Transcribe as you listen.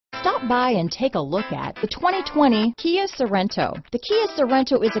Stop by and take a look at the 2020 Kia Sorento. The Kia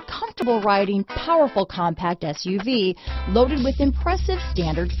Sorento is a comfortable riding, powerful compact SUV loaded with impressive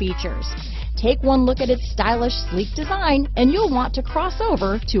standard features. Take one look at its stylish, sleek design and you'll want to cross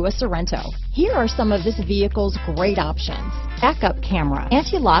over to a Sorento. Here are some of this vehicle's great options: backup camera,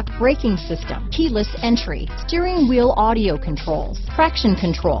 anti-lock braking system, keyless entry, steering wheel audio controls, traction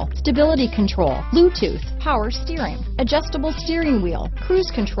control, stability control, Bluetooth, power steering, adjustable steering wheel,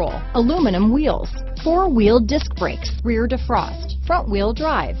 cruise control, aluminum wheels, four-wheel disc brakes, rear defrost, front-wheel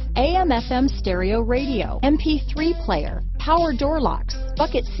drive, AM/FM stereo radio, MP3 player, power door locks,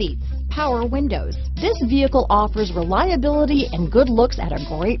 bucket seats, power windows. This vehicle offers reliability and good looks at a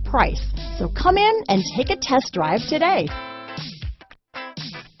great price. So come in and take a test drive today.